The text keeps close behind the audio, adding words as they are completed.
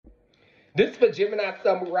This is for Gemini,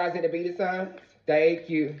 Sun, Moon, Rising, and Venus signs. Thank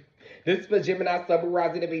you. This is for Gemini, Sun, Moon,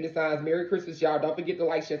 Rising, and Venus signs. Merry Christmas, y'all. Don't forget to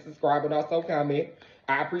like, share, subscribe, and also comment.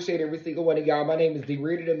 I appreciate every single one of y'all. My name is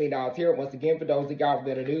DeeFondel, the MILLIONDOLLATAROT. Once again, for those of y'all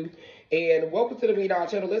that are new. And welcome to the MILLIONDOLLATAROT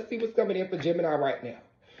channel. Let's see what's coming in for Gemini right now.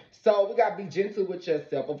 So we got to be gentle with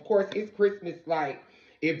yourself. Of course, it's Christmas. Like,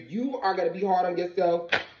 if you are going to be hard on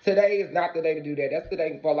yourself, today is not the day to do that. That's the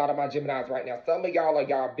day for a lot of my Geminis right now. Some of y'all are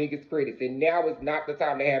y'all biggest critics, and now is not the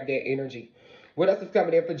time to have that energy. What else is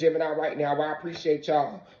coming in for Gemini right now? Well, I appreciate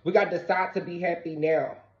y'all. We got to decide to be happy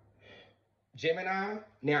now. Gemini,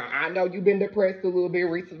 now I know you've been depressed a little bit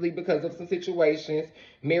recently because of some situations.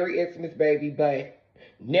 Merry Xmas, baby, but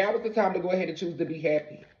now is the time to go ahead and choose to be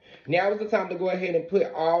happy. Now is the time to go ahead and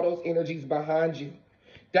put all those energies behind you.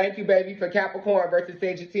 Thank you, baby, for Capricorn versus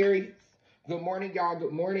Sagittarius. Good morning, y'all.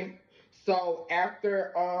 Good morning. So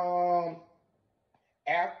after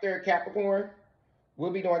Capricorn,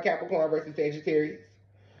 we'll be doing Capricorn versus Sagittarius.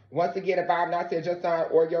 Once again, if I have not said your sign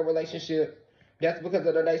or your relationship, that's because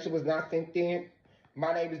the donation was not synced in.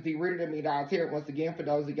 My name is DeeFondel, the MILLIONDOLLATAROT. Once again, for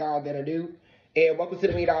those of y'all that are new, and welcome to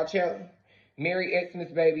the MILLIONDOLLATAROT channel. Merry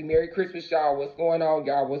Xmas, baby. Merry Christmas, y'all. What's going on,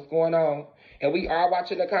 y'all? What's going on? And we are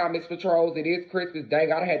watching the comments for trolls. It is Christmas.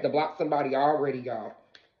 Dang, I had to block somebody already, y'all.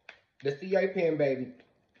 The CA pen, baby.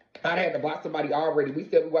 I had to block somebody already. We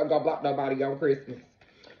said we wasn't going to block nobody on Christmas.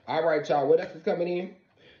 All right, y'all. What else is coming in?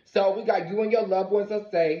 So we got you and your loved ones are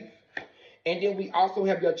safe. And then we also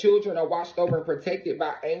have your children are watched over and protected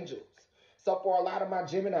by angels. So for a lot of my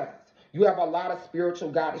Geminis, you have a lot of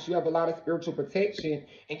spiritual guidance. You have a lot of spiritual protection.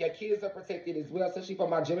 And your kids are protected as well, especially for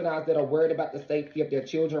my Geminis that are worried about the safety of their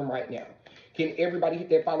children right now. Can everybody hit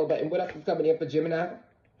that follow button? What else is coming in for Gemini?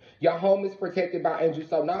 Your home is protected by angels.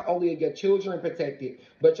 So not only are your children protected,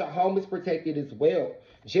 but your home is protected as well.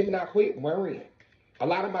 Gemini, quit worrying. A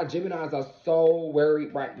lot of my Geminis are so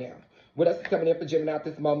worried right now. What else is coming in for Gemini at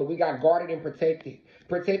this moment? We got guarded and protected.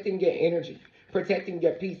 Protecting your energy. Protecting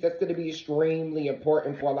your peace. That's going to be extremely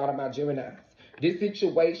important for a lot of my Geminis. This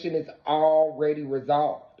situation is already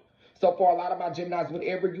resolved. So for a lot of my Geminis,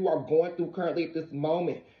 whatever you are going through currently at this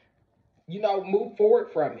moment, move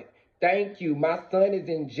forward from it. Thank you. My son is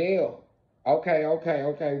in jail. Okay.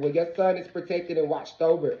 Well, your son is protected and watched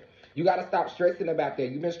over. You got to stop stressing about that.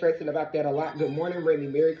 You've been stressing about that a lot. Good morning, Remy.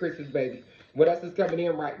 Merry Christmas, baby. What else is coming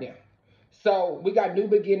in right now? So we got new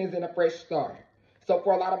beginnings and a fresh start. So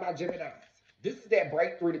for a lot of my Geminis, this is that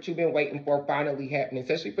breakthrough that you've been waiting for finally happening,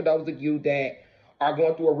 especially for those of you that are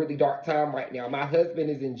going through a really dark time right now. My husband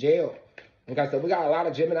is in jail. Okay, so we got a lot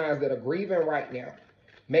of Geminis that are grieving right now.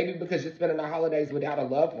 Maybe because you're spending the holidays without a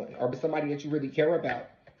loved one or somebody that you really care about.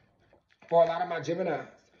 For a lot of my Geminis,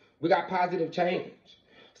 we got positive change.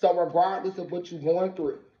 So regardless of what you're going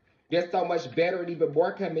through, there's so much better and even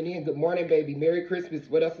more coming in. Good morning, baby. Merry Christmas.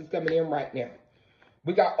 What else is coming in right now?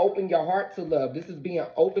 We got open your heart to love. This is being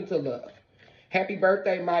open to love. Happy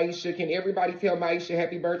birthday, Maisha. Can everybody tell Maisha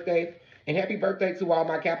happy birthday? And happy birthday to all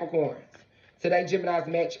my Capricorns. Today, Gemini's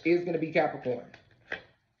match is going to be Capricorn.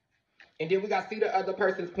 And then we got to see the other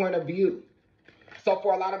person's point of view. So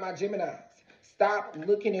for a lot of my Geminis, stop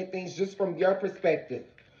looking at things just from your perspective.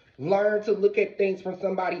 Learn to look at things from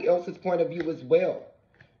somebody else's point of view as well.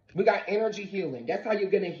 We got energy healing. That's how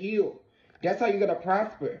you're going to heal. That's how you're going to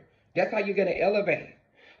prosper. That's how you're going to elevate.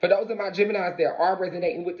 For those of my Geminis that are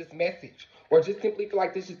resonating with this message or just simply feel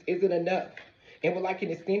like this just isn't enough and would like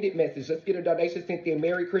an extended message, let's get a donation sent in.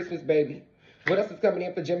 Merry Christmas, baby. What else is coming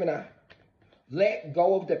in for Gemini? Let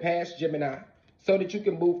go of the past, Gemini, so that you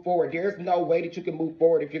can move forward. There's no way that you can move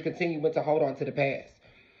forward if you're continuing to hold on to the past.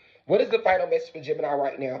 What is the final message for Gemini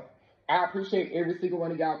right now? I appreciate every single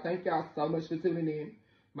one of y'all. Thank y'all so much for tuning in.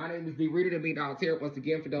 My name is DeeFondel, the MILLIONDOLLATAROT. Once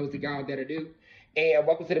again, for those of y'all that are new. And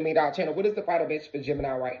welcome to the MILLIONDOLLATAROT channel. What is the final message for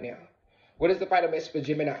Gemini right now? What is the final message for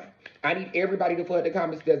Gemini? I need everybody to flood the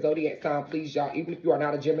comments their zodiac sign, please, y'all. Even if you are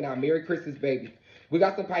not a Gemini, Merry Christmas, baby. We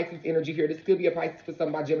got some Pisces energy here. This could be a Pisces for some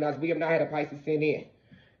of my Geminis. We have not had a Pisces send in.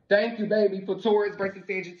 Thank you, baby, for Taurus versus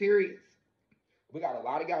Sagittarius. We got a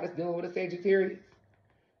lot of y'all that's dealing with a Sagittarius.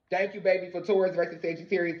 Thank you, baby, for Taurus versus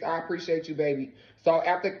Sagittarius. I appreciate you, baby. So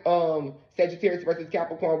after Sagittarius versus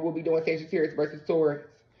Capricorn, we'll be doing Sagittarius versus Taurus.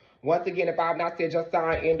 Once again, if I have not said your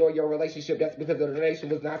sign and or your relationship, that's because the donation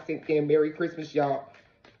was not sent in. Merry Christmas, y'all.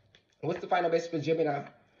 What's the final message for Gemini?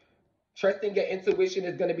 Trusting your intuition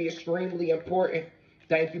is going to be extremely important.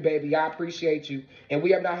 Thank you, baby. I appreciate you. And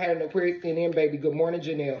we have not had an Aquarius sent in, baby. Good morning,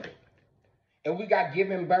 Janelle. And we got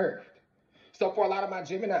giving birth. So for a lot of my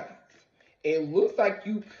Geminis, it looks like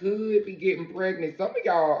you could be getting pregnant. Some of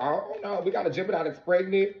y'all, I don't know. We got a Gemini that's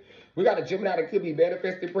pregnant. We got a Gemini that could be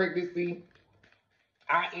manifesting pregnancy.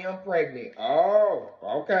 I am pregnant. Oh,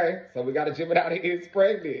 okay. So we got a Gemini that is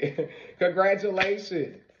pregnant.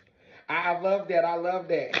 Congratulations. I love that. I love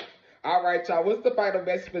that. All right, y'all. What's the final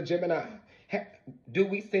message for Gemini? Do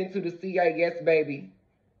we send to the CA? Yes, baby.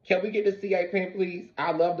 Can we get the CA pin, please?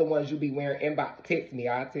 I love the ones you be wearing. Inbox. Text me.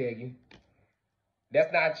 I'll tell you.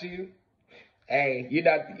 That's not you? Hey, you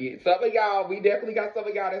know, some of y'all, we definitely got some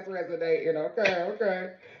of y'all that's resonating. Okay,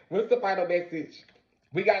 okay. What's the final message?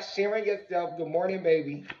 We got sharing yourself. Good morning,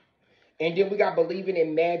 baby. And then we got believing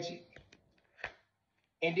in magic.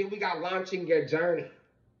 And then we got launching your journey.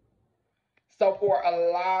 So for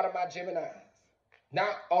a lot of my Geminis,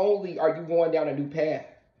 not only are you going down a new path,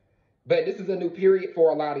 but this is a new period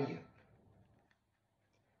for a lot of you.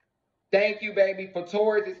 Thank you, baby, for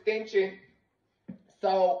Taurus extension.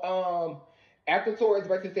 So, after Taurus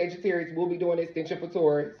versus Sagittarius, we'll be doing the extension for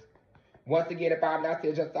Taurus. Once again, if I'm not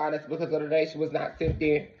said just honest because the donation was not sent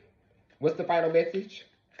in. What's the final message?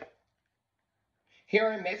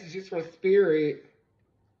 Hearing messages from spirit,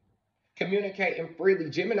 communicating freely.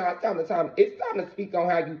 Gemini, it's time to speak on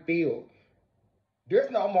how you feel.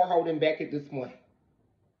 There's no more holding back at this point.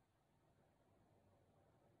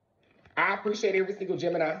 I appreciate every single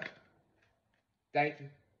Gemini. Thank you.